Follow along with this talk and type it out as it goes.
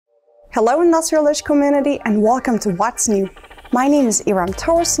Hello Industrial Edge community and welcome to What's New. My name is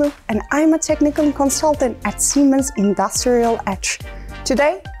Irem and I'm a technical consultant at Siemens Industrial Edge.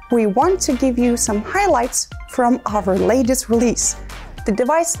 Today, we want to give you some highlights from our latest release, the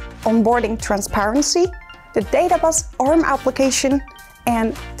device onboarding transparency, the Databus Irem application,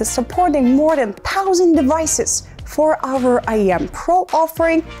 and the supporting more than 1,000 devices for our IEM Pro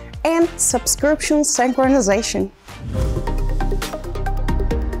offering and subscription synchronization.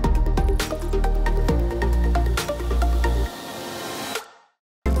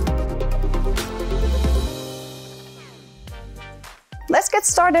 Let's get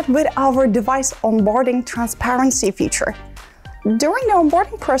started with our device onboarding transparency feature. During the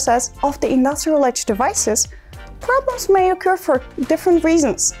onboarding process of the Industrial Edge devices, problems may occur for different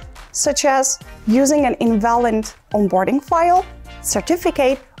reasons, such as using an invalid onboarding file,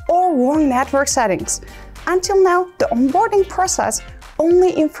 certificate, or wrong network settings. Until now, the onboarding process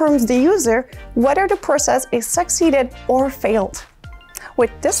only informs the user whether the process is succeeded or failed.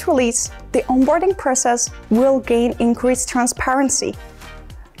 With this release, the onboarding process will gain increased transparency.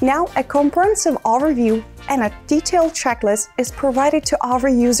 Now, a comprehensive overview and a detailed checklist is provided to our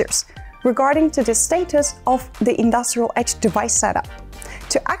users regarding to the status of the Industrial Edge device setup.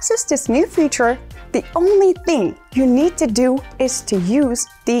 To access this new feature, the only thing you need to do is to use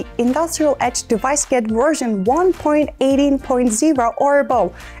the Industrial Edge device get version 1.18.0 or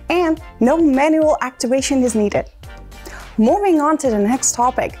above, and no manual activation is needed. Moving on to the next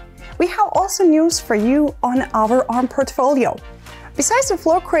topic, we have also news for you on our Irem portfolio. Besides the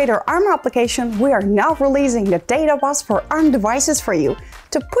Flow Creator Irem application, we are now releasing the Databus for Irem devices for you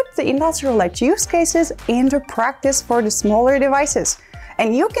to put the Industrial Edge use cases into practice for the smaller devices.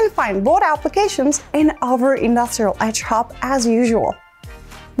 And you can find both applications in our Industrial Edge Hub as usual.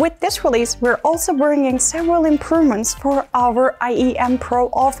 With this release, we're also bringing several improvements for our IEM Pro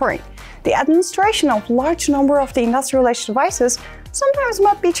offering. The administration of large number of the Industrial Edge devices sometimes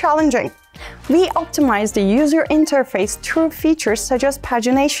might be challenging. We optimize the user interface through features such as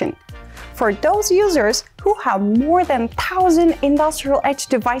pagination. For those users who have more than 1,000 Industrial Edge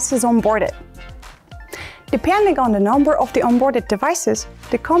devices onboarded. Depending on the number of the onboarded devices,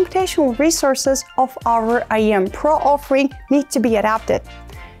 the computational resources of our IEM Pro offering need to be adapted.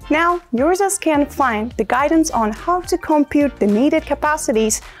 Now, users can find the guidance on how to compute the needed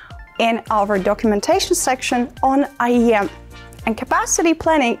capacities in our documentation section on IEM and capacity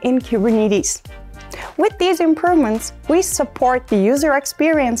planning in Kubernetes. With these improvements, we support the user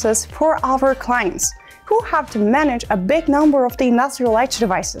experiences for our clients who have to manage a big number of the Industrial Edge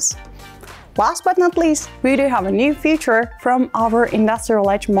devices. Last but not least, we do have a new feature from our Industrial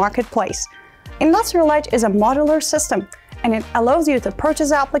Edge marketplace. Industrial Edge is a modular system, and it allows you to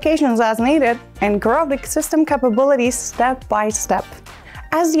purchase applications as needed and grow the system capabilities step by step.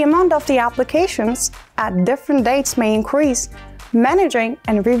 As the amount of the applications at different dates may increase, managing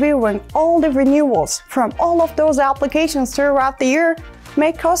and reviewing all the renewals from all of those applications throughout the year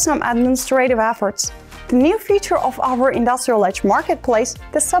may cause some administrative efforts. The new feature of our Industrial Edge marketplace,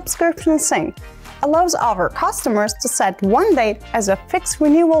 the subscription sync, allows our customers to set one date as a fixed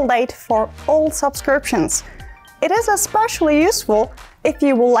renewal date for all subscriptions. It is especially useful if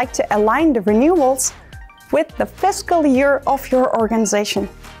you would like to align the renewals with the fiscal year of your organization.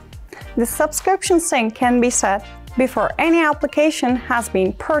 The subscription sync can be set before any application has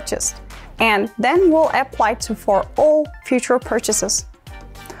been purchased and then will apply for all future purchases.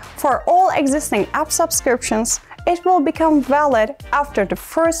 For all existing app subscriptions, it will become valid after the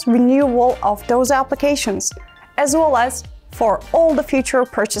first renewal of those applications, as well as for all the future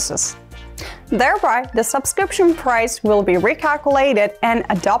purchases. Thereby, the subscription price will be recalculated and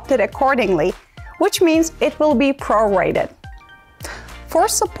adopted accordingly, which means it will be prorated. For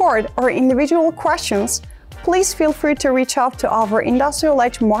support or individual questions, please feel free to reach out to our Industrial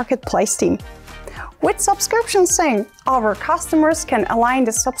Edge marketplace team. With Subscription Sync, our customers can align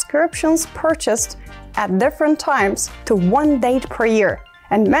the subscriptions purchased at different times to one date per year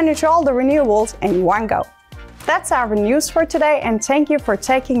and manage all the renewals in one go. That's our news for today, and thank you for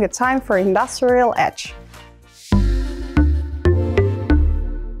taking the time for Industrial Edge.